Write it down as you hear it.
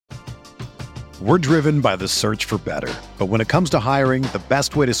We're driven by the search for better. But when it comes to hiring, the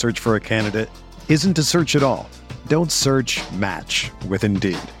best way to search for a candidate isn't to search at all. Don't search, match with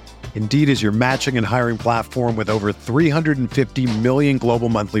Indeed. Indeed is your matching and hiring platform with over 350 million global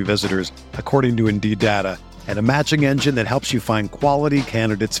monthly visitors, according to Indeed data, and a matching engine that helps you find quality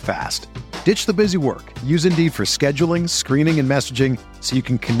candidates fast. Ditch the busy work. Use Indeed for scheduling, screening, and messaging so you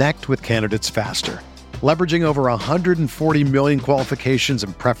can connect with candidates faster. Leveraging over 140 million qualifications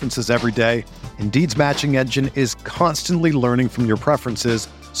and preferences every day, Indeed's matching engine is constantly learning from your preferences,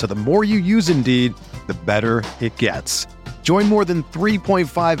 so the more you use Indeed, the better it gets. Join more than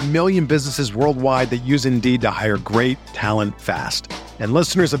 3.5 million businesses worldwide that use Indeed to hire great talent fast. And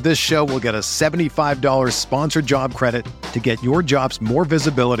listeners of this show will get a $75 sponsored job credit to get your jobs more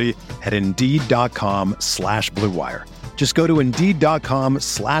visibility at Indeed.com/Blue Wire. Just go to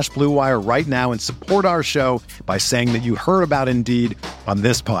Indeed.com/Blue Wire right now and support our show by saying that you heard about Indeed on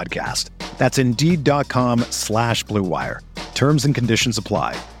this podcast. That's Indeed.com/Blue Wire. Terms and conditions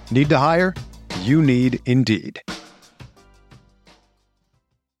apply. Need to hire? You need Indeed.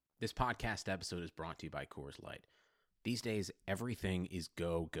 This podcast episode is brought to you by Coors Light. These days, everything is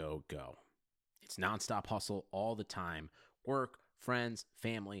go, go, go. It's nonstop hustle all the time. Work, friends,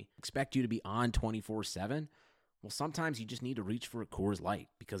 family, expect you to be on 24/7. Well, sometimes you just need to reach for a Coors Light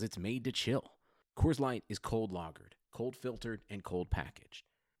because it's made to chill. Coors Light is cold lagered, cold filtered, and cold packaged.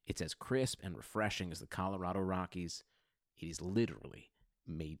 It's as crisp and refreshing as the Colorado Rockies. It is literally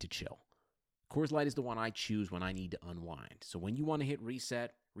made to chill. Coors Light is the one I choose when I need to unwind. So when you want to hit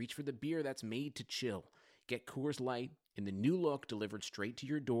reset, reach for the beer that's made to chill. Get Coors Light in the new look delivered straight to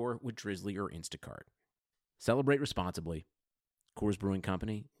your door with Drizzly or Instacart. Celebrate responsibly. Coors Brewing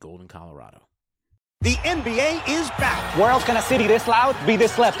Company, Golden, Colorado. The NBA is back. Where else can a city this loud be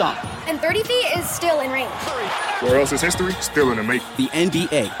this slept on? And 30 feet is still in range. Where else is history still in the making? The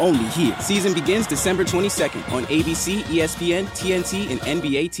NBA, only here. Season begins December 22nd on ABC, ESPN, TNT, and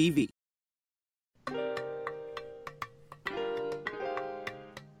NBA TV.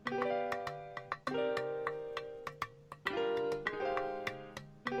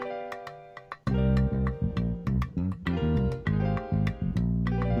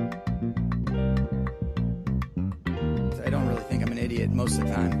 Most of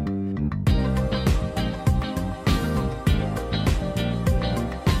the time.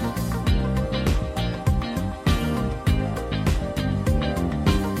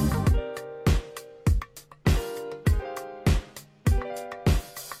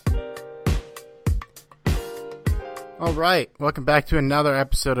 All right, welcome back to another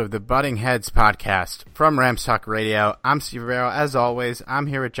episode of the Butting Heads podcast from Rams Talk Radio. I'm Steve Rivero. As always, I'm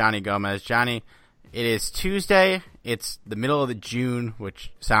here with Johnny Gomez. Johnny, it is Tuesday. It's the middle of June,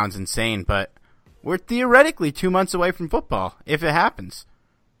 which sounds insane, but we're theoretically 2 months away from football, if it happens.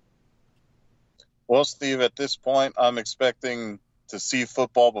 Well, Steve, at this point, I'm expecting to see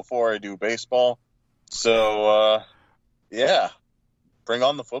football before I do baseball. So, yeah, bring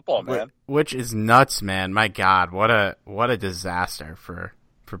on the football, man. Which is nuts, man. My God, what a disaster for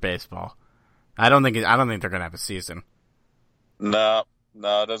baseball. I don't think they're gonna have a season. No,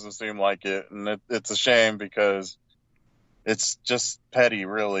 it doesn't seem like it, and it's a shame because it's just petty,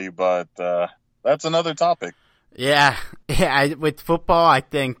 really, but that's another topic. Yeah. With football, I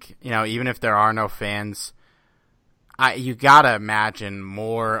think, even if there are no fans, you got to imagine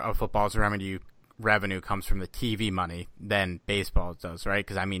more of football's revenue comes from the TV money than baseball does, right?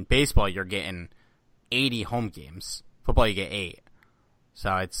 Because, baseball, you're getting 80 home games. Football, you get 8.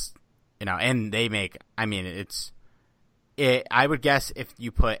 So it's, and they make, I would guess if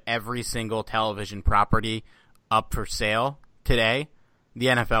you put every single television property up for sale today, the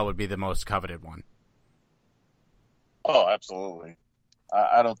NFL would be the most coveted one. Oh, absolutely.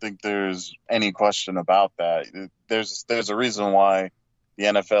 I don't think there's any question about that. There's a reason why the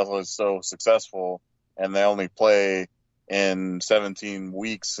NFL is so successful and they only play in 17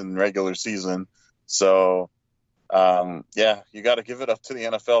 weeks in regular season. So, you got to give it up to the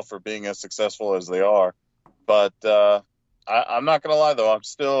NFL for being as successful as they are. But I'm not going to lie, though. I'm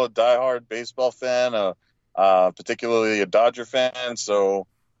still a diehard baseball fan, particularly a Dodger fan. So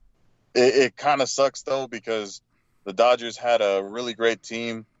it kind of sucks, though, because the Dodgers had a really great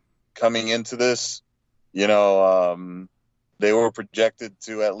team coming into this. They were projected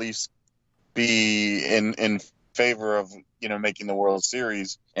to at least be in favor of, making the World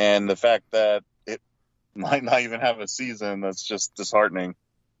Series. And the fact that it might not even have a season, that's just disheartening.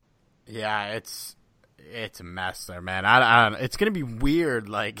 Yeah, it's a mess there, man. I don't know. It's going to be weird,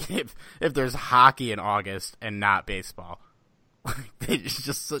 like, if there's hockey in August and not baseball. It's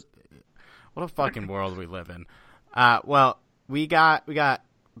just what a fucking world we live in. Well, we got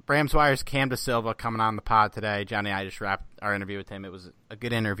Rams Wire's Cam DaSilva coming on the pod today. Johnny and I just wrapped our interview with him. It was a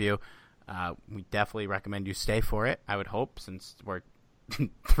good interview. We definitely recommend you stay for it, I would hope, since we're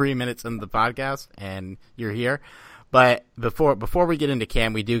 3 minutes into the podcast and you're here. But before we get into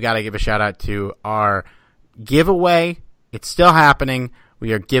Cam, we do got to give a shout-out to our giveaway. It's still happening.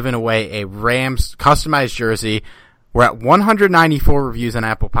 We are giving away a Rams customized jersey. We're at 194 reviews on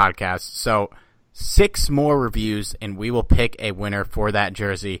Apple Podcasts, so 6 more reviews, and we will pick a winner for that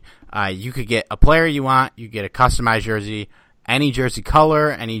jersey. You could get a player you want. You get a customized jersey, any jersey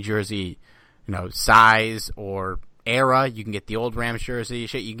color, any jersey, size or era. You can get the old Rams jersey. You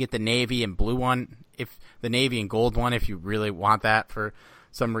can get the navy and blue one, if the navy and gold one, if you really want that for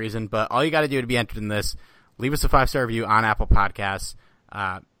some reason. But all you got to do to be entered in this, leave us a 5-star review on Apple Podcasts.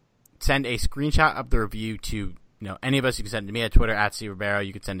 Send a screenshot of the review to any of us. You can send it to me at Twitter at C. Ribeiro.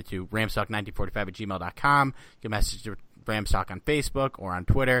 You can send it to ramstalk1945@gmail.com. You can message to Ramstalk on Facebook or on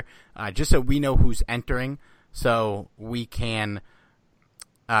Twitter, just so we know who's entering, so we can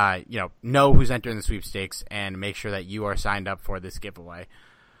know who's entering the sweepstakes and make sure that you are signed up for this giveaway.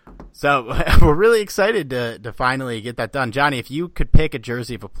 So we're really excited to finally get that done. Johnny, if you could pick a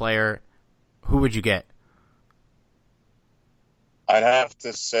jersey of a player, who would you get? I'd have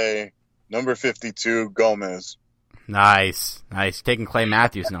to say number 52, Gomez. Nice. Taking Clay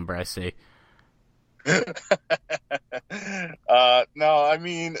Matthews' number, I see. No, I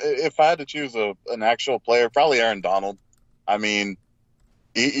mean, if I had to choose an actual player, probably Aaron Donald. I mean,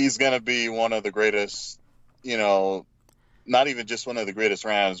 he's going to be one of the greatest, not even just one of the greatest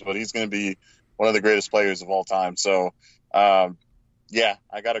Rams, but he's going to be one of the greatest players of all time. So, yeah,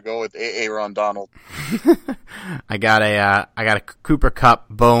 I got to go with Aaron Donald. I got a Cooper Kupp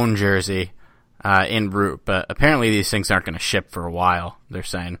bone jersey en route, but apparently these things aren't going to ship for a while, they're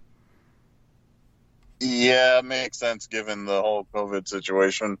saying. Yeah, it makes sense given the whole COVID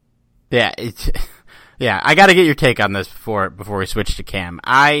situation. Yeah, I got to get your take on this before we switch to Cam.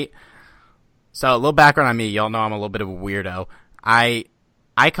 So a little background on me, y'all know I'm a little bit of a weirdo. I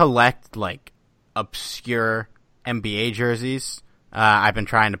collect obscure NBA jerseys. I've been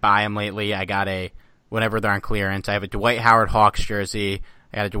trying to buy them lately. I got whenever they're on clearance. I have a Dwight Howard Hawks jersey.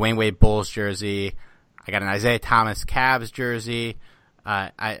 I got a Dwayne Wade Bulls jersey. I got an Isaiah Thomas Cavs jersey.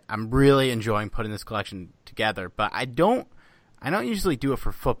 I'm really enjoying putting this collection together, but I don't usually do it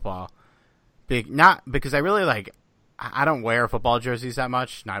for football. Not because I really I don't wear football jerseys that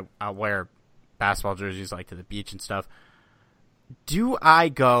much, and I wear basketball jerseys to the beach and stuff. Do I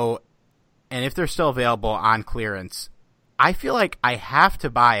go, and if they're still available on clearance, I feel like I have to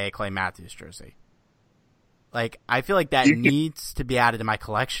buy a Clay Matthews jersey. I feel like that needs to be added to my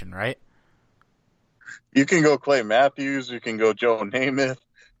collection, right? You can go Clay Matthews. You can go Joe Namath.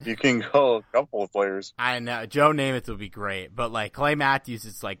 You can go a couple of players. I know. Joe Namath would be great. But, Clay Matthews,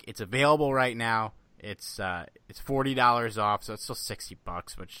 it's available right now. It's $40 off, so it's still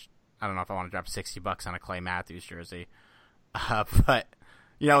 $60, which I don't know if I want to drop $60 on a Clay Matthews jersey. But,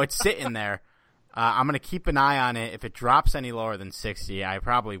 it's sitting there. I'm going to keep an eye on it. If it drops any lower than 60, I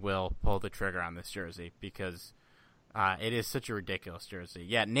probably will pull the trigger on this jersey because it is such a ridiculous jersey.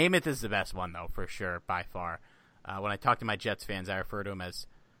 Yeah, Namath is the best one, though, for sure, by far. When I talk to my Jets fans, I refer to him as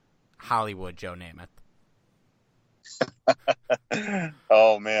Hollywood Joe Namath.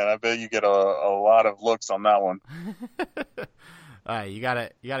 Oh, man, I bet you get a lot of looks on that one. You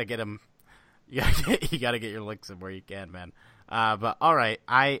gotta get him. You gotta get your licks in where you can, man. But all right,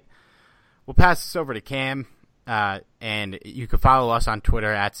 we'll pass this over to Cam, and you can follow us on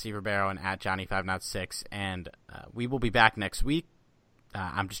Twitter at C. Ribeiro and at Johnny506, and we will be back next week.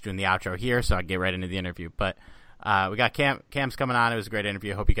 I'm just doing the outro here, so I'll get right into the interview. But we got Cam's coming on. It was a great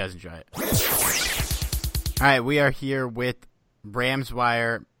interview. Hope you guys enjoy it. All right, we are here with Rams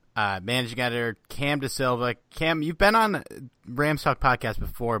Wire managing editor Cam DaSilva. Cam, you've been on Rams Talk podcast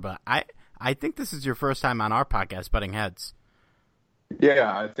before, but I think this is your first time on our podcast, Butting Heads.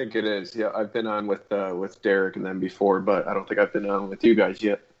 Yeah, I think it is. Yeah, I've been on with Derek and them before, but I don't think I've been on with you guys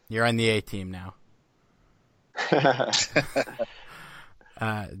yet. You're on the A team now.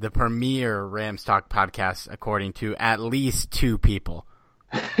 The premier Rams Talk podcast, according to at least 2 people.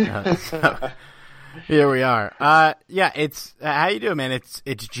 So, here we are. Yeah, it's how you doing, man?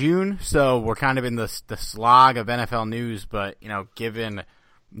 It's June, so we're kind of in the slog of NFL news, but given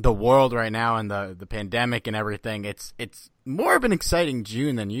the world right now and the pandemic and everything, it's more of an exciting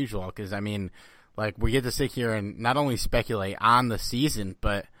June than usual because we get to sit here and not only speculate on the season,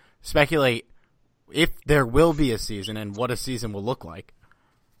 but speculate if there will be a season and what a season will look like.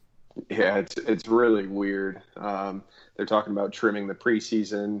 Yeah, it's really weird. They're talking about trimming the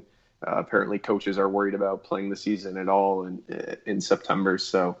preseason apparently coaches are worried about playing the season at all in September.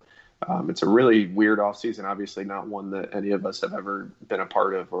 So it's a really weird offseason, obviously not one that any of us have ever been a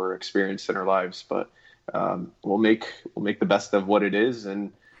part of or experienced in our lives, but we'll make the best of what it is,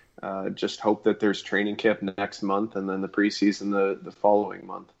 and just hope that there's training camp next month and then the preseason the following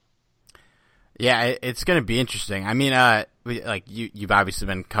month. Yeah, it's going to be interesting. I mean, like you've obviously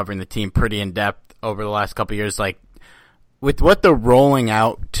been covering the team pretty in depth over the last couple of years. Like with what they're rolling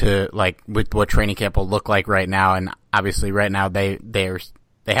out to, like with what training camp will look like right now, and obviously right now they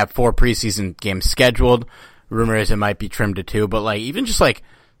have 4 preseason games scheduled. Rumor is it might be trimmed to 2, but like even just like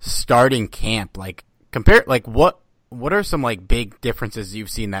starting camp, like compare like what are some like big differences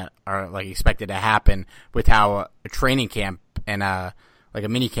you've seen that are like expected to happen with how a training camp and like a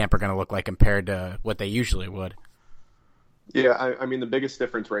mini camp are going to look like compared to what they usually would? Yeah, I mean, the biggest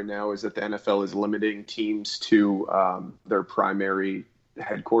difference right now is that the NFL is limiting teams to their primary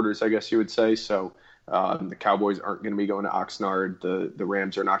headquarters, I guess you would say. So the Cowboys aren't going to be going to Oxnard. The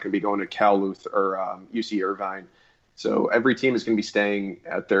Rams are not going to be going to UC Irvine. So every team is going to be staying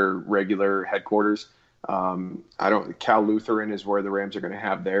at their regular headquarters. Cal Lutheran is where the Rams are going to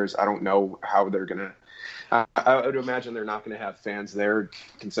have theirs. I don't know how they're going to. I would imagine they're not going to have fans there,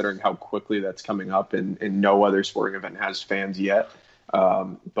 considering how quickly that's coming up, and no other sporting event has fans yet.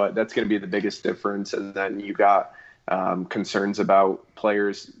 But that's going to be the biggest difference. And then you got concerns about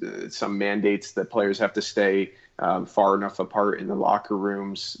players, some mandates that players have to stay far enough apart in the locker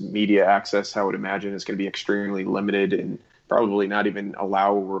rooms. Media access, I would imagine, is going to be extremely limited, and probably not even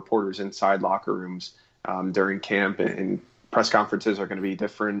allow reporters inside locker rooms during camp, and press conferences are going to be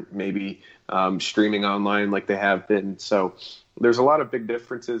different, maybe streaming online like they have been. So there's a lot of big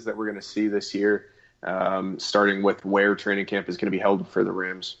differences that we're going to see this year, starting with where training camp is going to be held for the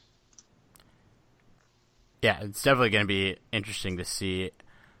Rams. Yeah, it's definitely going to be interesting to see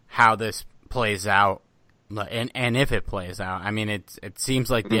how this plays out, and if it plays out. I mean, it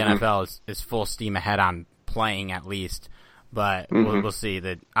seems like the NFL is full steam ahead on playing at least, but we'll see.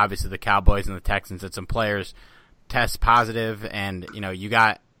 That obviously the Cowboys and the Texans had some players test positive, and you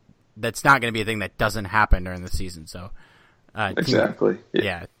got that's not going to be a thing that doesn't happen during the season. So exactly,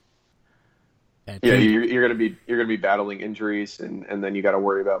 yeah. You're going to be battling injuries, and then you got to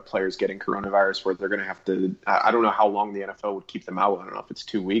worry about players getting coronavirus, where they're going to have to. I don't know how long the NFL would keep them out. I don't know if it's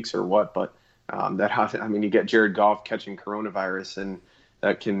 2 weeks or what, but you get Jared Goff catching coronavirus, and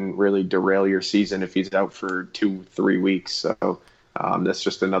that can really derail your season if he's out for 2-3 weeks. So that's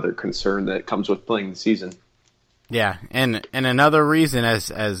just another concern that comes with playing the season. Yeah, and another reason,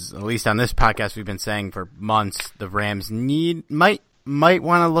 as at least on this podcast we've been saying for months, the Rams might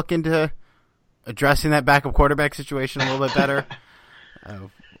want to look into addressing that backup quarterback situation a little bit better.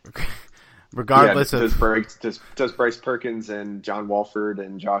 Regardless of does Bryce Perkins and John Walford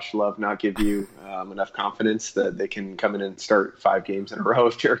and Josh Love not give you enough confidence that they can come in and start 5 games in a row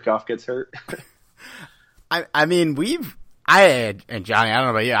if Jared Goff gets hurt? I mean, and Johnny, I don't know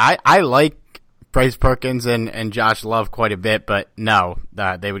about you, I like Bryce Perkins and Josh Love quite a bit, but no,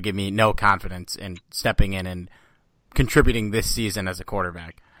 they would give me no confidence in stepping in and contributing this season as a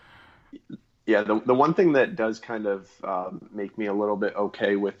quarterback. Yeah, the one thing that does kind of make me a little bit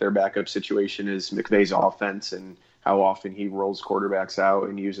okay with their backup situation is McVay's offense and how often he rolls quarterbacks out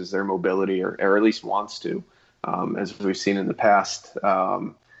and uses their mobility, or at least wants to, as we've seen in the past.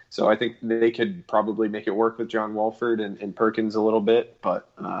 So I think they could probably make it work with John Walford and Perkins a little bit, but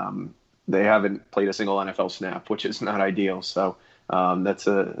they haven't played a single NFL snap, which is not ideal. So that's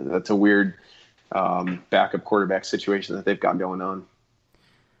a weird backup quarterback situation that they've got going on.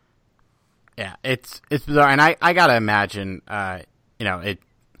 Yeah, it's bizarre, and I gotta imagine,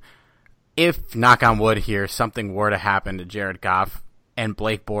 if knock on wood here, something were to happen to Jared Goff and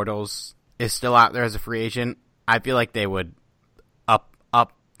Blake Bortles is still out there as a free agent, I feel like they would up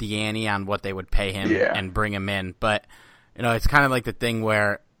the ante on what they would pay him and bring him in. But it's kind of like the thing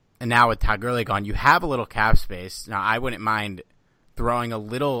where, and now with Todd Gurley gone, you have a little cap space. Now I wouldn't mind throwing a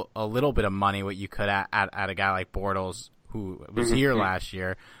little bit of money, what you could at a guy like Bortles, who was here last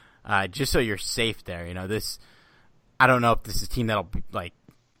year. Just so you're safe there. I don't know if this is a team that'll be like,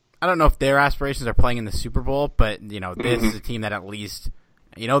 I don't know if their aspirations are playing in the Super Bowl, but this is a team that at least,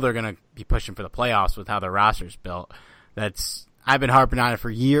 they're going to be pushing for the playoffs with how their roster's built. I've been harping on it for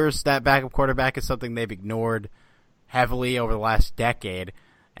years. That backup quarterback is something they've ignored heavily over the last decade.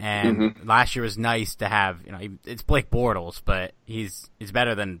 And last year was nice to have, it's Blake Bortles, but he's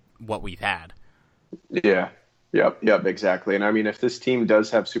better than what we've had. Yeah. Yep, exactly. And I mean, if this team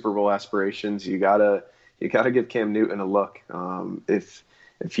does have Super Bowl aspirations, you gotta give Cam Newton a look. If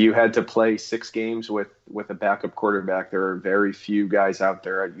if you had to play 6 games with a backup quarterback, there are very few guys out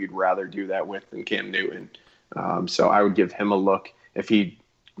there you'd rather do that with than Cam Newton. So I would give him a look if he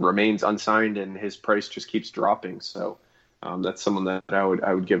remains unsigned and his price just keeps dropping. So that's someone that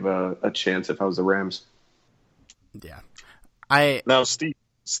I would give a chance if I was the Rams. Yeah. Now, Steve,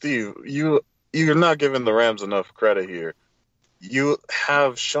 you're not giving the Rams enough credit here. You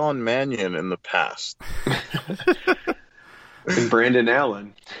have Sean Mannion in the past. And Brandon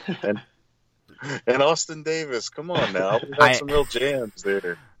Allen. and Austin Davis. Come on now. We had some real jams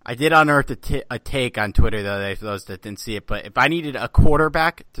there. I did unearth a take on Twitter, though, for those that didn't see it. But if I needed a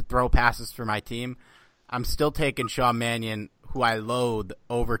quarterback to throw passes for my team, I'm still taking Sean Mannion, who I loathe,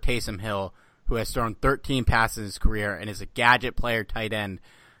 over Taysom Hill, who has thrown 13 passes in his career and is a gadget player tight end.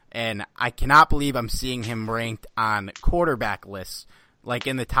 And I cannot believe I'm seeing him ranked on quarterback lists, like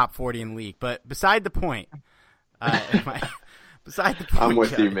in the top 40 in the league. But beside the point, I'm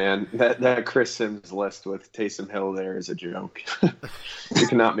with you, man. That Chris Sims list with Taysom Hill there is a joke. You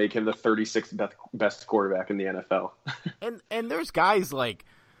cannot make him the 36th best quarterback in the NFL. And there's guys like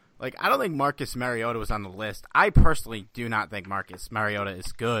I don't think Marcus Mariota was on the list. I personally do not think Marcus Mariota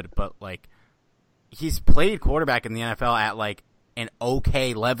is good, but like he's played quarterback in the NFL at like an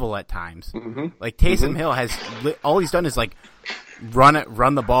okay level at times. Mm-hmm. Like Taysom Hill has all he's done is like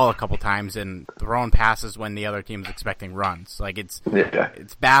run the ball a couple times and throwing passes when the other team's expecting runs. Like it's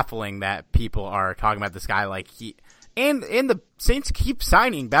baffling that people are talking about this guy like he and the Saints keep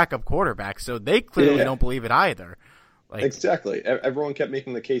signing backup quarterbacks, so they clearly don't believe it either. Like, exactly. Everyone kept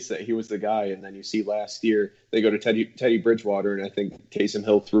making the case that he was the guy, and then you see last year they go to Teddy Bridgewater, and I think Taysom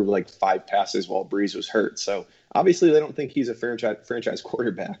Hill threw like 5 passes while Breeze was hurt. So obviously they don't think he's a franchise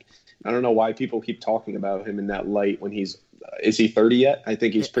quarterback. I don't know why people keep talking about him in that light when is he 30 yet? I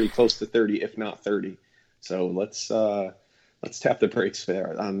think he's pretty close to 30, if not 30. So let's tap the brakes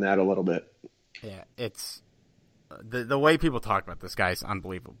there on that a little bit. Yeah, it's the way people talk about this guy is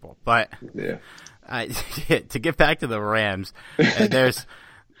unbelievable. But yeah. To get back to the Rams, there's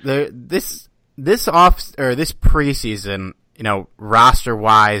this preseason, you know, roster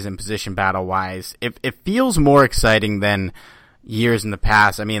wise and position battle wise, it feels more exciting than years in the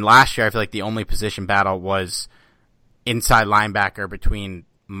past. I mean, last year I feel like the only position battle was inside linebacker between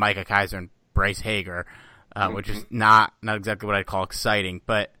Micah Kiser and Bryce Hager, which is not exactly what I'd call exciting.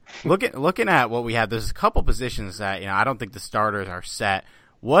 But looking at what we have, there's a couple positions that, you know, I don't think the starters are set.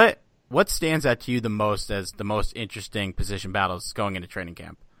 What stands out to you the most as the most interesting position battles going into training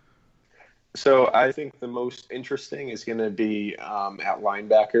camp? So I think the most interesting is going to be at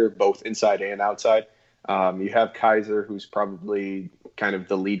linebacker, both inside and outside. You have Kaiser, who's probably kind of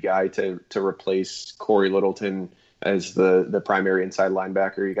the lead guy to replace Corey Littleton as the primary inside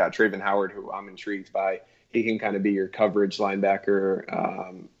linebacker. You got Traven Howard, who I'm intrigued by. He can kind of be your coverage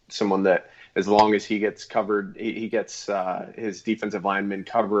linebacker, someone that as long as he gets covered, he gets his defensive linemen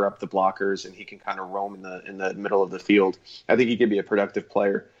cover up the blockers, and he can kind of roam in the middle of the field. I think he could be a productive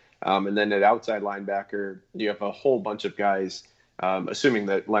player. And then at outside linebacker, you have a whole bunch of guys, assuming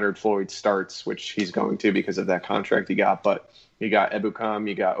that Leonard Floyd starts, which he's going to because of that contract he got. But you got Ebukam,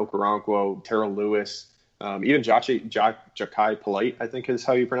 you got Okoronkwo, Terrell Lewis, even Jachai Polite, I think is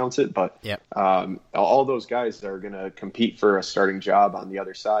how you pronounce it. But all those guys are going to compete for a starting job on the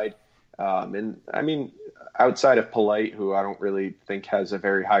other side. And I mean, outside of Polite, who I don't really think has a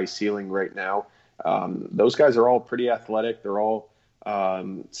very high ceiling right now, those guys are all pretty athletic. They're all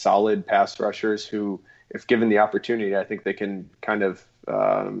solid pass rushers who, if given the opportunity, I think they can kind of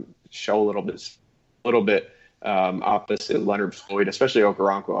show a little bit opposite Leonard Floyd, especially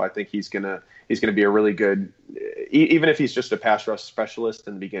Okoronkwo. I think he's gonna be a really good, even if he's just a pass rush specialist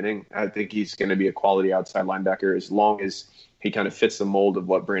in the beginning. I think he's going to be a quality outside linebacker as long as he kind of fits the mold of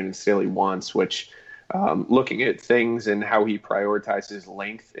what Brandon Staley wants, which looking at things and how he prioritizes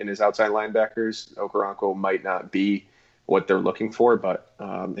length in his outside linebackers, Okoronkwo might not be what they're looking for, but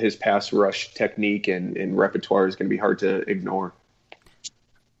his pass rush technique and repertoire is going to be hard to ignore.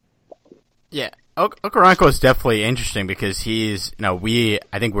 Yeah, Okoronkwo is definitely interesting because he's, you know,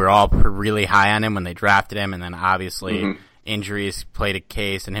 I think we're all really high on him when they drafted him, and then obviously injuries played a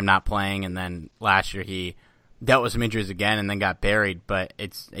case and him not playing, and then last year he dealt with some injuries again and then got buried. But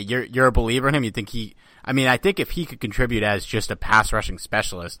you're a believer in him. You think I think if he could contribute as just a pass rushing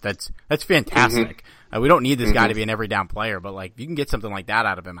specialist, that's fantastic. We don't need this guy to be an every down player, but like if you can get something like that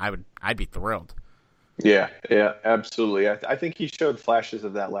out of him, I'd be thrilled. Yeah, absolutely. I think he showed flashes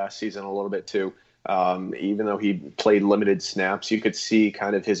of that last season a little bit too. Even though he played limited snaps, you could see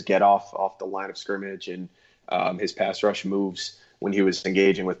kind of his get off the line of scrimmage and his pass rush moves when he was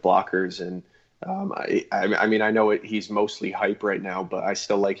engaging with blockers. And I mean, I know he's mostly hype right now, but I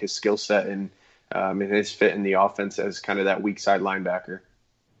still like his skill set and his fit in the offense as kind of that weak side linebacker.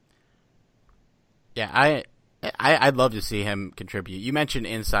 Yeah, I'd love to see him contribute. You mentioned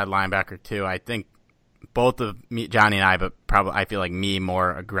inside linebacker too. I think both of me, Johnny and I, but probably I feel like me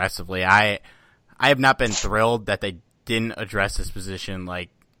more aggressively. I have not been thrilled that they didn't address this position like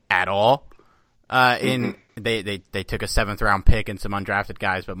at all. They took a 7th round pick and some undrafted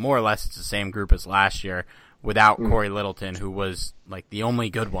guys, but more or less it's the same group as last year without Corey Littleton, who was like the only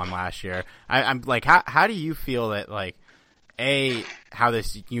good one last year. I'm like, how do you feel that, like, A, how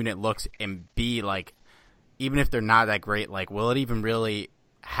this unit looks, and B, like, even if they're not that great, like, will it even really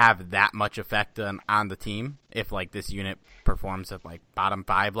have that much effect on the team if, like, this unit performs at, like, bottom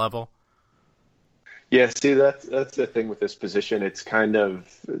 5 level? Yeah, see, that's the thing with this position. It's kind of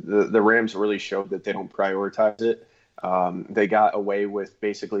the Rams really showed that they don't prioritize it. They got away with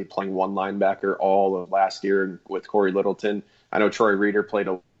basically playing one linebacker all of last year with Corey Littleton. I know Troy Reeder played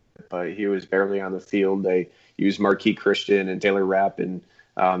a little bit, but he was barely on the field. They used Marquis Christian and Taylor Rapp and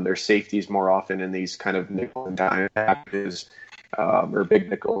their safeties more often in these kind of nickel and dime packages, or big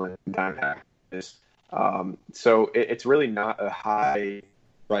nickel and dime packages. So it's really not a high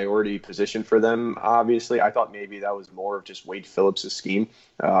priority position for them. Obviously, I thought maybe that was more of just Wade Phillips' scheme,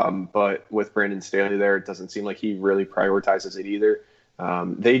 but with Brandon Staley there, it doesn't seem like he really prioritizes it either.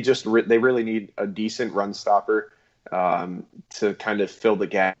 They really need a decent run stopper to kind of fill the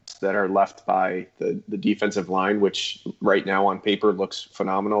gaps that are left by the defensive line, which right now on paper looks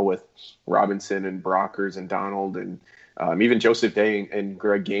phenomenal with Robinson and Brockers and Donald and even Joseph Day and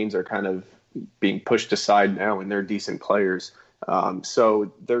Greg Gaines are kind of being pushed aside now, and they're decent players.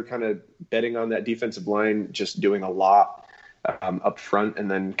 So they're kind of betting on that defensive line, just doing a lot up front,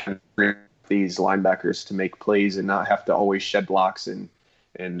 and then kind of bring these linebackers to make plays and not have to always shed blocks and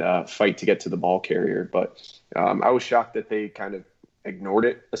fight to get to the ball carrier. But I was shocked that they kind of ignored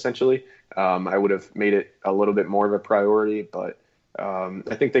it, essentially. I would have made it a little bit more of a priority, but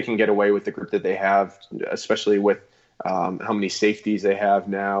I think they can get away with the group that they have, especially with how many safeties they have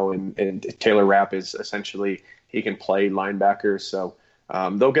now. And Taylor Rapp is essentially – he can play linebacker, so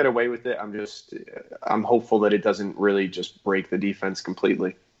they'll get away with it. I'm hopeful that it doesn't really just break the defense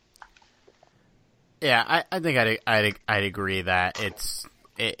completely. Yeah, I think I'd agree that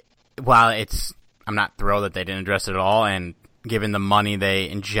I'm not thrilled that they didn't address it at all, and given the money they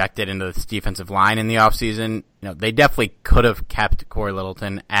injected into this defensive line in the offseason, they definitely could have kept Corey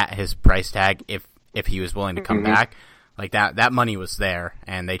Littleton at his price tag if he was willing to come back. Like that money was there,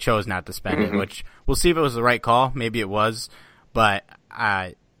 and they chose not to spend it, which we'll see if it was the right call. Maybe it was, but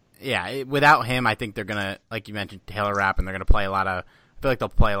without him, I think they're gonna, like you mentioned, Taylor Rapp, and they're gonna play I feel like they'll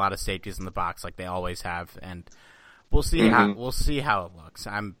play a lot of safeties in the box like they always have, and we'll see how it looks.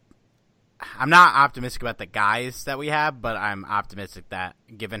 I'm not optimistic about the guys that we have, but I'm optimistic that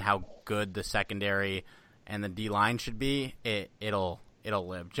given how good the secondary and the D line should be, it'll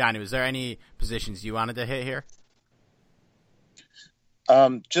live. Johnny, was there any positions you wanted to hit here?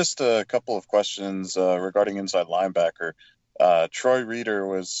 Just a couple of questions regarding inside linebacker. Troy Reeder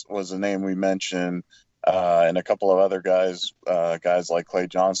was a name we mentioned, and a couple of other guys like Clay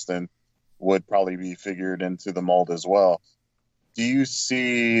Johnston would probably be figured into the mold as well. Do you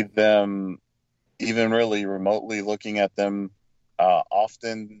see them even really remotely looking at them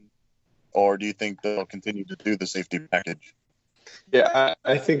often, or do you think they'll continue to do the safety package? Yeah,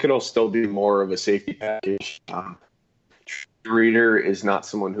 I think it'll still be more of a safety package. Reeder is not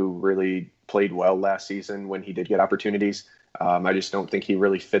someone who really played well last season when he did get opportunities. I just don't think he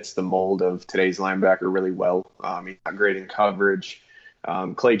really fits the mold of today's linebacker really well. He's not great in coverage.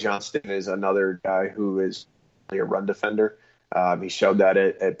 Clay Johnston is another guy who is a run defender. He showed that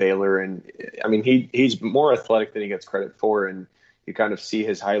at Baylor, and I mean he's more athletic than he gets credit for, and you kind of see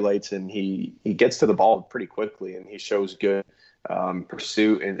his highlights, and he gets to the ball pretty quickly, and he shows good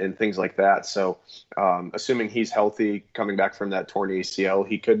pursuit and things like that. So assuming he's healthy coming back from that torn ACL,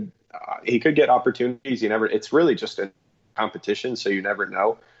 he could get opportunities. It's really just a competition, so you never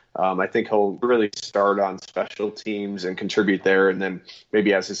know. I think he'll really start on special teams and contribute there, and then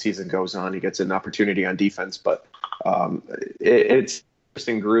maybe as the season goes on, he gets an opportunity on defense. But it's an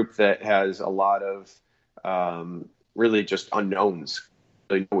interesting group that has a lot of really just unknowns.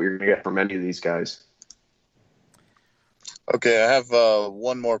 Really know what you're going to get from any of these guys. Okay, I have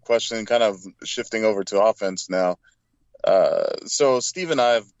one more question, kind of shifting over to offense now. So Steve and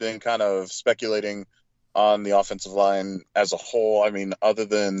I have been kind of speculating on the offensive line as a whole. I mean, other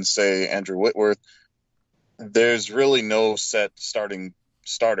than, say, Andrew Whitworth, there's really no set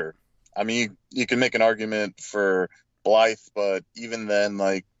starter. I mean, you can make an argument for Blythe, but even then,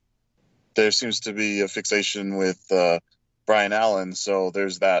 like, there seems to be a fixation with Brian Allen, so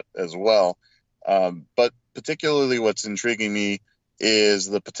there's that as well. But particularly what's intriguing me is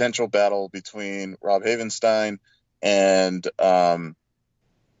the potential battle between Rob Havenstein and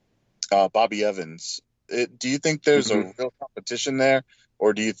Bobby Evans. Do you think there's a real competition there,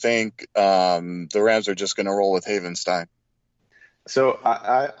 or do you think the Rams are just going to roll with Havenstein? So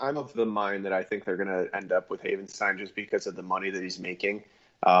I'm of the mind that I think they're going to end up with Havenstein just because of the money that he's making.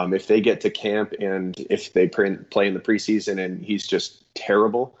 If they get to camp and if they play in the preseason and he's just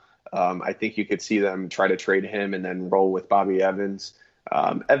terrible, I think you could see them try to trade him and then roll with Bobby Evans.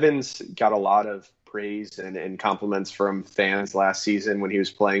 Evans got a lot of praise and compliments from fans last season when he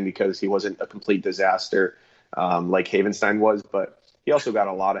was playing because he wasn't a complete disaster like Havenstein was, but he also got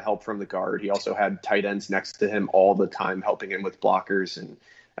a lot of help from the guard. He also had tight ends next to him all the time, helping him with blockers. And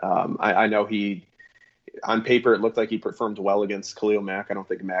I know on paper, it looked like he performed well against Khalil Mack. I don't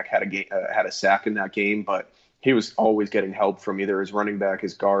think Mack had a sack in that game, but he was always getting help from either his running back,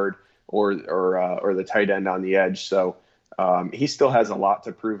 his guard, or the tight end on the edge. So he still has a lot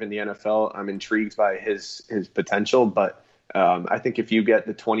to prove in the NFL. I'm intrigued by his potential, but I think if you get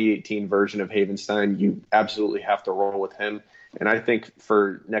the 2018 version of Havenstein, you absolutely have to roll with him. And I think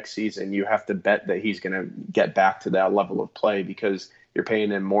for next season, you have to bet that he's going to get back to that level of play because you're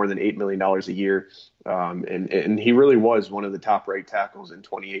paying him more than $8 million a year. And he really was one of the top right tackles in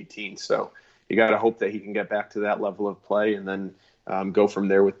 2018. So you got to hope that he can get back to that level of play and then go from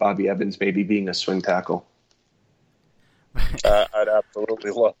there with Bobby Evans maybe being a swing tackle. I'd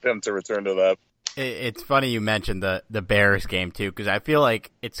absolutely love him to return to that. It's funny you mentioned the Bears game, too, because I feel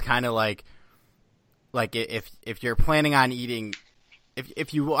like it's kind of like if you're planning on eating,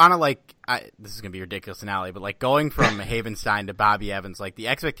 if you want to this is gonna be a ridiculous analogy, but like going from Havenstein to Bobby Evans, like the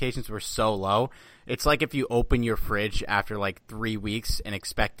expectations were so low. It's like if you open your fridge after like 3 weeks and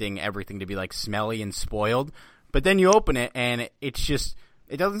expecting everything to be like smelly and spoiled, but then you open it and it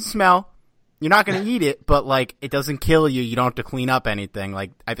doesn't smell. You're not gonna eat it, but like it doesn't kill you. You don't have to clean up anything.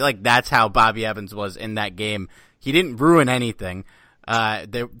 Like I feel like that's how Bobby Evans was in that game. He didn't ruin anything.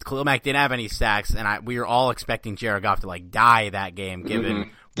 Khalil Mack didn't have any sacks, and we were all expecting Jared Goff to like die that game,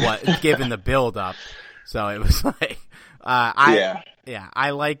 given the build up. So it was like, I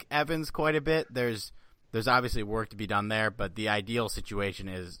like Evans quite a bit. There's obviously work to be done there, but the ideal situation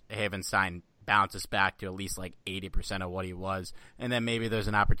is Havenstein bounces back to at least like 80% of what he was, and then maybe there's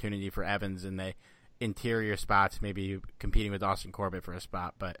an opportunity for Evans in the interior spots, maybe competing with Austin Corbett for a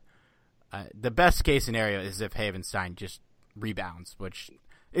spot. But the best case scenario is if Havenstein just rebounds, which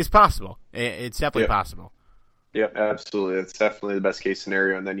is possible. It's definitely possible. Yep, absolutely. It's definitely the best case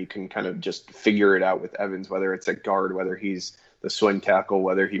scenario, and then you can kind of just figure it out with Evans, whether it's at guard, whether he's the swing tackle,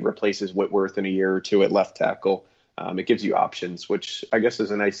 whether he replaces Whitworth in a year or two at left tackle. It gives you options, which I guess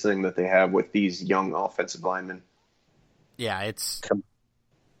is a nice thing that they have with these young offensive linemen. Yeah, it's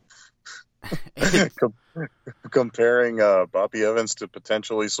comparing Bobby Evans to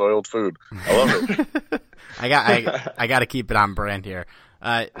potentially soiled food. I love it. I got to keep it on brand here.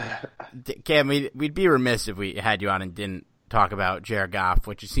 Cam, we'd be remiss if we had you on and didn't talk about Jared Goff,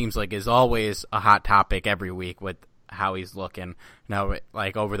 which it seems like is always a hot topic every week with how he's looking. Now,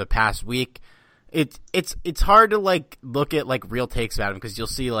 like over the past week, it's hard to like look at like real takes about him because you'll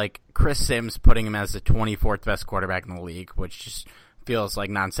see like Chris Sims putting him as the 24th best quarterback in the league, which just feels like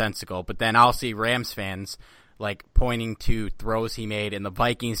nonsensical. But then I'll see Rams fans like pointing to throws he made in the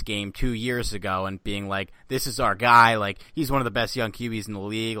Vikings game 2 years ago and being like, this is our guy. Like, he's one of the best young QBs in the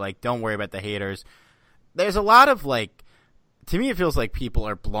league. Like, don't worry about the haters. There's a lot of like, to me, it feels like people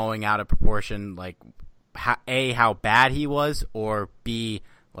are blowing out of proportion, like, how bad he was, or B,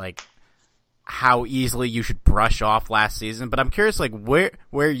 like, how easily you should brush off last season. But I'm curious, like,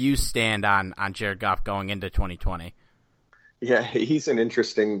 where you stand on Jared Goff going into 2020. Yeah, he's an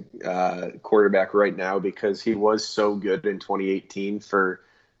interesting quarterback right now because he was so good in 2018 for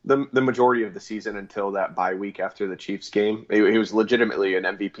the majority of the season until that bye week after the Chiefs game. He was legitimately an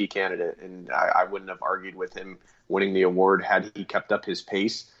MVP candidate, and I wouldn't have argued with him winning the award had he kept up his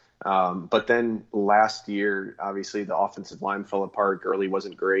pace. But then last year, obviously, the offensive line fell apart. Gurley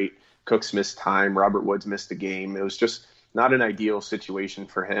wasn't great. Cooks missed time. Robert Woods missed a game. It was just not an ideal situation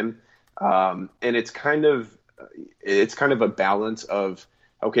for him. And it's kind of a balance of,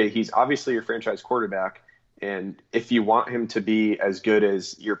 okay, he's obviously your franchise quarterback, and if you want him to be as good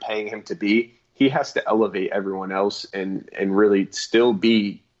as you're paying him to be, he has to elevate everyone else and really still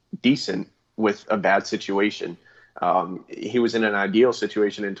be decent with a bad situation. He was in an ideal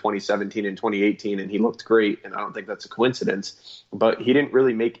situation in 2017 and 2018, and he looked great, and I don't think that's a coincidence. But he didn't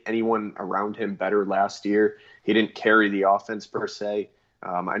really make anyone around him better last year. He didn't carry the offense per se.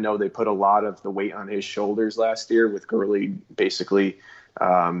 I know they put a lot of the weight on his shoulders last year with Gurley basically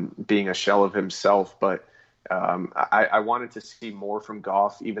being a shell of himself, but I wanted to see more from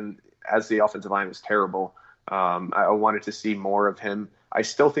Goff, even as the offensive line was terrible. I wanted to see more of him. I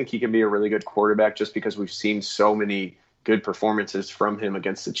still think he can be a really good quarterback just because we've seen so many good performances from him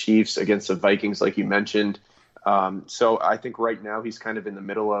against the Chiefs, against the Vikings, like you mentioned. So I think right now he's kind of in the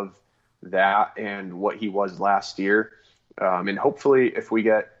middle of that and what he was last year. And hopefully if we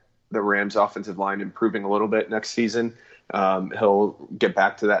get the Rams offensive line improving a little bit next season, he'll get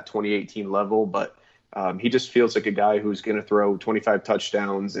back to that 2018 level. But he just feels like a guy who's going to throw 25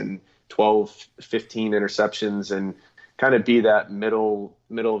 touchdowns and 12, 15 interceptions and kind of be that middle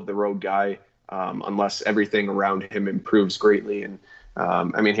of the road guy, unless everything around him improves greatly. And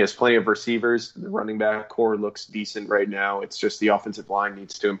he has plenty of receivers. The running back core looks decent right now. It's just the offensive line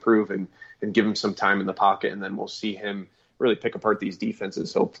needs to improve and give him some time in the pocket, and then we'll see him really pick apart these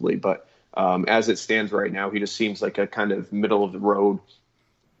defenses, hopefully. But as it stands right now, he just seems like a kind of middle of the road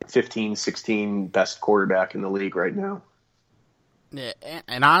 15, 16 best quarterback in the league right now. Yeah,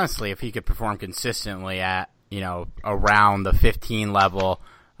 and honestly, if he could perform consistently at, around the 15 level,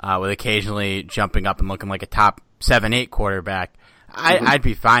 with occasionally jumping up and looking like a top 7-8 quarterback, I'd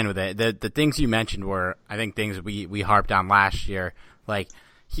be fine with it. The things you mentioned were, I think, things we harped on last year. Like,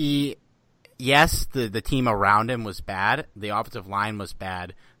 the team around him was bad. The offensive line was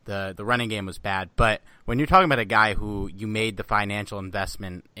bad. The running game was bad. But when you're talking about a guy who you made the financial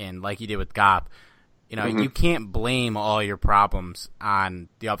investment in, like you did with Goff, you can't blame all your problems on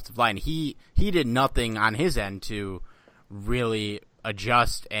the offensive line. He did nothing on his end to really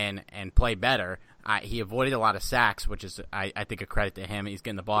adjust and play better. He avoided a lot of sacks, which is, I think, a credit to him. He's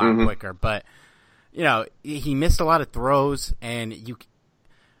getting the ball out quicker. But, he missed a lot of throws, and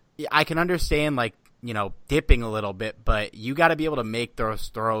I can understand, dipping a little bit, but you got to be able to make those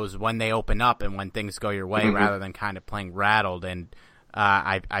throws when they open up and when things go your way rather than kind of playing rattled. And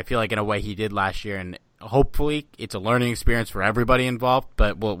I feel like in a way he did last year, and hopefully it's a learning experience for everybody involved,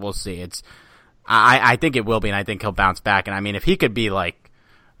 but we'll see. I think it will be, and I think he'll bounce back. And if he could be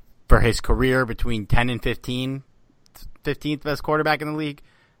for his career between 10 and 15th best quarterback in the league,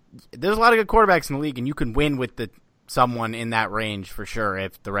 there's a lot of good quarterbacks in the league, and you can win with someone in that range for sure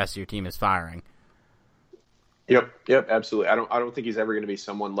if the rest of your team is firing. Yep, absolutely. I don't think he's ever going to be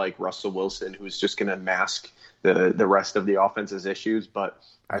someone like Russell Wilson who's just going to mask the rest of the offense's issues. But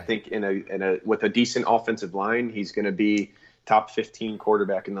I think with a decent offensive line, he's going to be top 15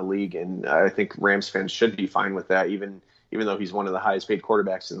 quarterback in the league, and I think Rams fans should be fine with that, even though he's one of the highest paid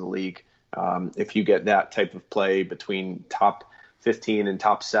quarterbacks in the league. If you get that type of play between top 15 and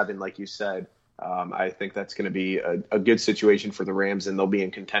top 7, like you said, I think that's going to be a good situation for the Rams, and they'll be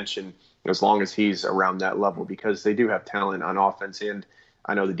in contention as long as he's around that level, because they do have talent on offense. And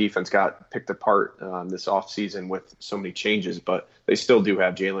I know the defense got picked apart this offseason with so many changes, but they still do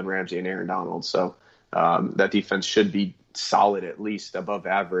have Jalen Ramsey and Aaron Donald. So that defense should be solid, at least above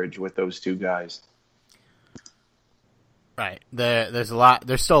average with those two guys. Right. There's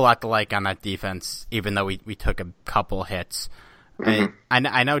still a lot to like on that defense, even though we took a couple hits.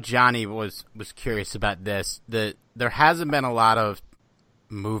 I know Johnny was curious about this. There hasn't been a lot of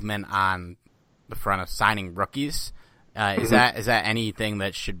movement on the front of signing rookies. Is that anything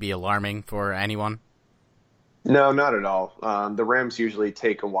that should be alarming for anyone? No, not at all. The Rams usually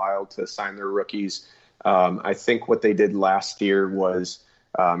take a while to sign their rookies. I think what they did last year was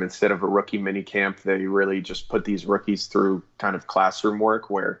instead of a rookie mini camp, they really just put these rookies through kind of classroom work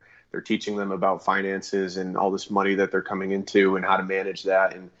where they're teaching them about finances and all this money that they're coming into and how to manage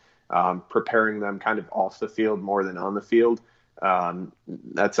that, and preparing them kind of off the field more than on the field.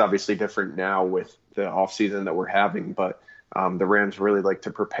 That's obviously different now with the offseason that we're having, but the Rams really like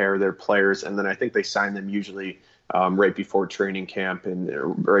to prepare their players, and then I think they sign them usually right before training camp and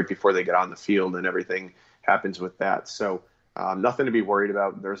right before they get on the field, and everything happens with that. So nothing to be worried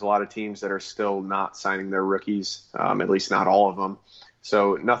about. There's a lot of teams that are still not signing their rookies, at least not all of them.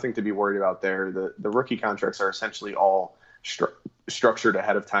 So nothing to be worried about there. The rookie contracts are essentially all structured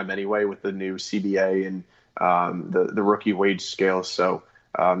ahead of time anyway with the new CBA and the rookie wage scale. So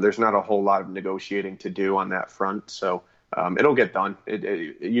there's not a whole lot of negotiating to do on that front. So it'll get done.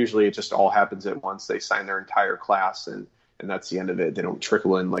 Usually it just all happens at once. They sign their entire class, and that's the end of it. They don't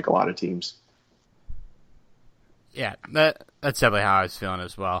trickle in like a lot of teams. Yeah, that's definitely how I was feeling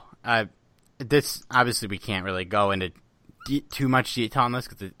as well. This obviously we can't really go into too much detail on this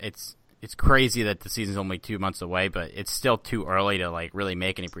because it's crazy that the season's only 2 months away, but it's still too early to really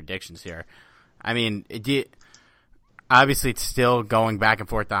make any predictions here. I mean, obviously it's still going back and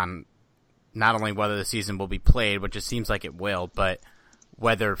forth on not only whether the season will be played, which it seems like it will, but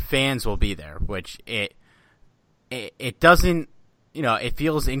whether fans will be there, which it doesn't, it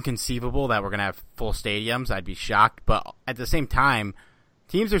feels inconceivable that we're going to have full stadiums. I'd be shocked. But at the same time,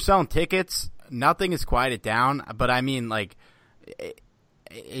 teams are selling tickets. Nothing is quieted down. But I mean, like,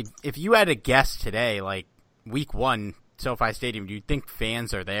 if you had a guess today, like week 1, SoFi Stadium, do you think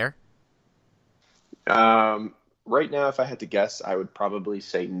fans are there? Right now, if I had to guess, I would probably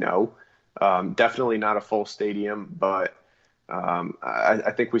say no. Definitely not a full stadium, but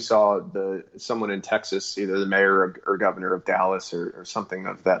I think we saw someone in Texas, either the mayor or governor of Dallas or something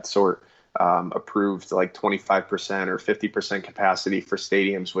of that sort, approved like 25% or 50% capacity for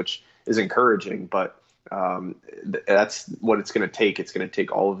stadiums, which is encouraging, but that's what it's going to take. It's going to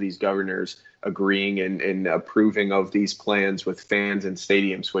take all of these governors agreeing and approving of these plans with fans and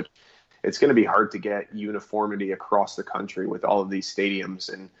stadiums, which it's going to be hard to get uniformity across the country with all of these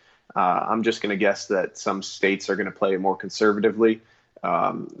stadiums. And I'm just going to guess that some states are going to play it more conservatively.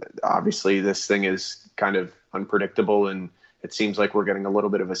 Obviously, this thing is kind of unpredictable, and it seems like we're getting a little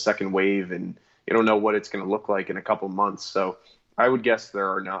bit of a second wave, and you don't know what it's going to look like in a couple months. So I would guess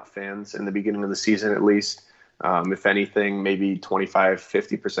there are not fans in the beginning of the season, at least. If anything, maybe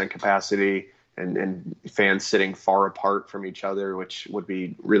 25-50% capacity and fans sitting far apart from each other, which would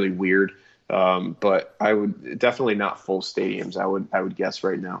be really weird. But I would definitely not full stadiums. I would guess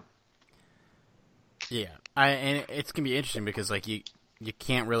right now. Yeah, and it's gonna be interesting because like you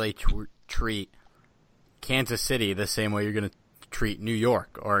can't really treat Kansas City the same way you're gonna treat New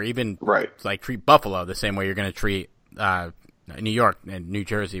York, or even like treat Buffalo the same way you're gonna treat New York and New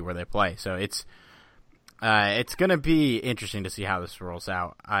Jersey where they play. So it's gonna be interesting to see how this rolls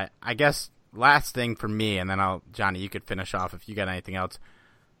out. I guess last thing for me, and then Johnny, you could finish off if you got anything else.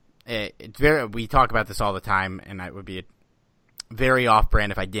 We talk about this all the time, and it would be very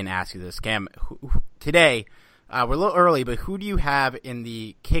off-brand if I didn't ask you this. Cam, today, we're a little early, but who do you have in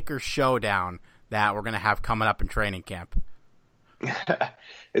the kicker showdown that we're going to have coming up in training camp?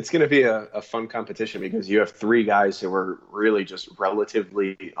 It's going to be a fun competition because you have 3 guys who are really just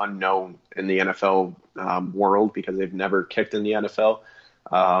relatively unknown in the NFL world because they've never kicked in the NFL.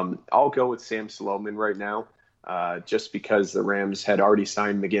 I'll go with Sam Sloman right now. Just because the Rams had already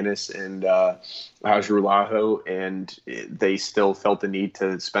signed McGinnis and Hajrullahu, and they still felt the need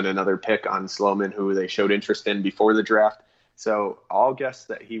to spend another pick on Sloman, who they showed interest in before the draft. So I'll guess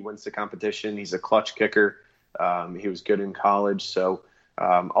that he wins the competition. He's a clutch kicker. He was good in college, so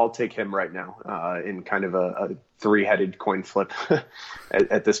I'll take him right now in kind of a 3-headed coin flip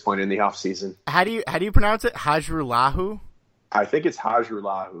at this point in the offseason. How do you pronounce it? Hajrullahu? I think it's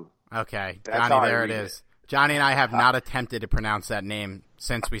Hajrullahu. Okay, Johnny, there it is. Johnny and I have not attempted to pronounce that name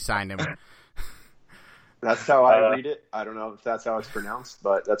since we signed him. That's how I read it. I don't know if that's how it's pronounced,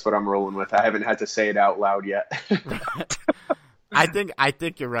 but that's what I'm rolling with. I haven't had to say it out loud yet. I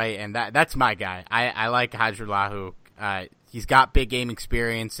think you're right, and that's my guy. I like Hajrullahu. He's got big game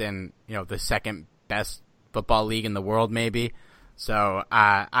experience in the second best football league in the world, maybe. So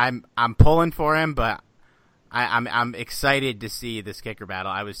I'm pulling for him, but I'm excited to see this kicker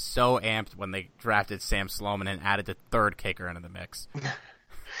battle. I was so amped when they drafted Sam Sloman and added the 3rd kicker into the mix.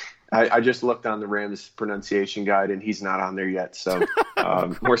 I just looked on the Rams pronunciation guide, and he's not on there yet. So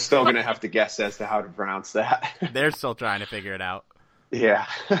we're still going to have to guess as to how to pronounce that. They're still trying to figure it out. Yeah.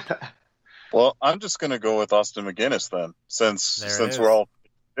 Well, I'm just going to go with Austin McGinnis then, since we're all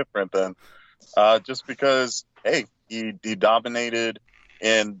different then. Just because, hey, he dominated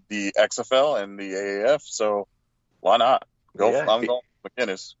in the XFL and the AAF, so why not? I'm going with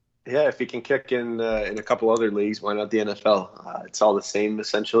McGinnis. Yeah, if he can kick in a couple other leagues, why not the NFL? It's all the same,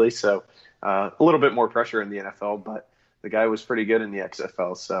 essentially. So a little bit more pressure in the NFL, but the guy was pretty good in the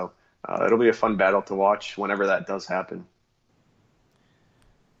XFL, so it'll be a fun battle to watch whenever that does happen.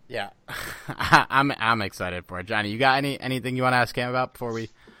 Yeah, I'm excited for it. Johnny, you got anything you want to ask him about before we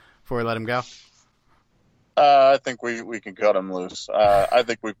let him go? I think we can cut him loose. I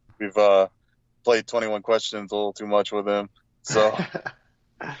think we've played 21 questions a little too much with him. So,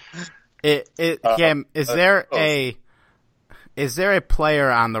 Cam, is there a player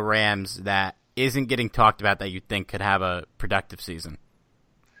on the Rams that isn't getting talked about that you think could have a productive season?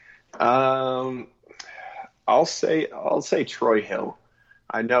 I'll say Troy Hill.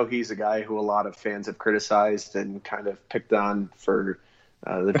 I know he's a guy who a lot of fans have criticized and kind of picked on for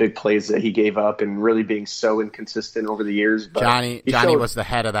the big plays that he gave up and really being so inconsistent over the years. But Johnny was the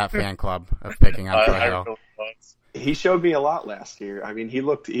head of that fan club of picking on Troy Hill. He showed me a lot last year. I mean, he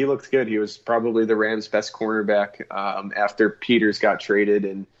looked good. He was probably the Rams' best cornerback after Peters got traded,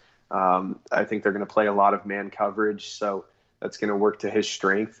 and I think they're going to play a lot of man coverage. So that's going to work to his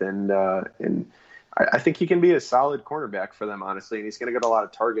strength. And I think he can be a solid cornerback for them, honestly, and he's going to get a lot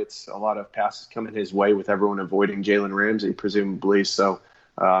of targets, a lot of passes coming his way with everyone avoiding Jalen Ramsey, presumably. So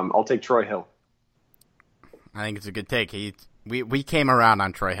I'll take Troy Hill. I think it's a good take. We came around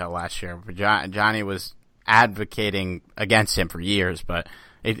on Troy Hill last year. Johnny was advocating against him for years, but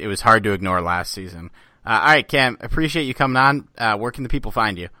it was hard to ignore last season. All right, Cam, appreciate you coming on. Where can the people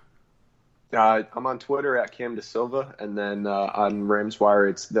find you? I'm on Twitter at Cam DaSilva, and then on RamsWire,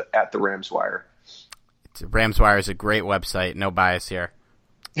 it's at the RamsWire. RamsWire is a great website. No bias here.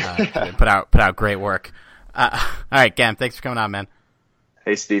 Put out great work. All right, Cam, thanks for coming on, man.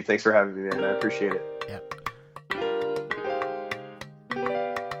 Hey, Steve, thanks for having me, man. I appreciate it. Yep.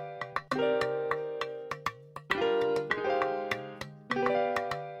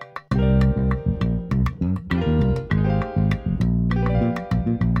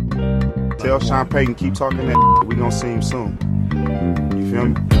 Tell Sean Payton, keep talking that. We gonna see him soon. You feel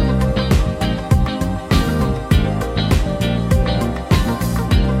me?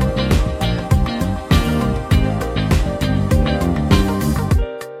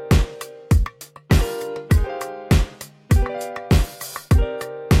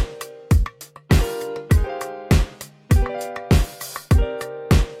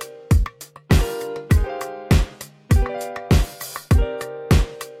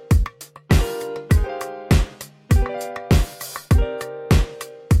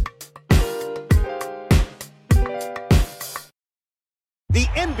 The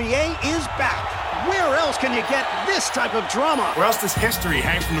NBA is back. Where else can you get this type of drama? Where else does history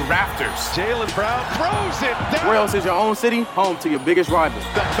hang from the rafters? Jaylen Brown throws it down. Where else is your own city home to your biggest rival?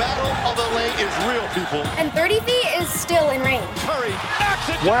 The battle of the lane is real, people. And 30 feet is still in range. Curry knocks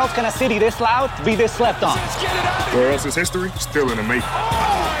it. Where else can a city this loud be this slept on? Let's get it out of here. Where else is history still in the making?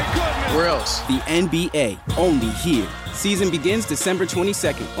 Oh, my goodness. Where else? The NBA, only here. Season begins December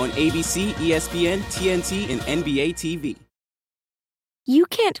 22nd on ABC, ESPN, TNT, and NBA TV. You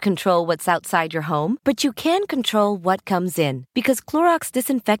can't control what's outside your home, but you can control what comes in. Because Clorox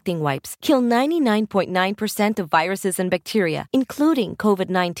disinfecting wipes kill 99.9% of viruses and bacteria, including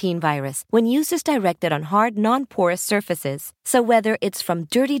COVID-19 virus, when used as directed on hard, non-porous surfaces. So whether it's from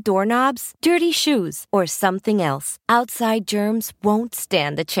dirty doorknobs, dirty shoes, or something else, outside germs won't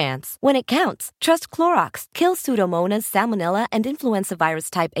stand a chance. When it counts, trust Clorox. Kill Pseudomonas, Salmonella, and influenza virus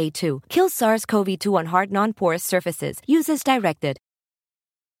type A2. Kill SARS-CoV-2 on hard, non-porous surfaces. Use as directed.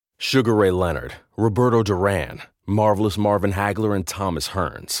 Sugar Ray Leonard, Roberto Duran, Marvelous Marvin Hagler, and Thomas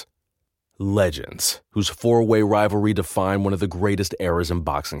Hearns. Legends, whose four-way rivalry defined one of the greatest eras in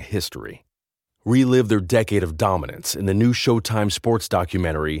boxing history. Relive their decade of dominance in the new Showtime sports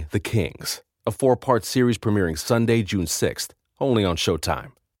documentary, The Kings, a 4-part series premiering Sunday, June 6th, only on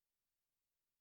Showtime.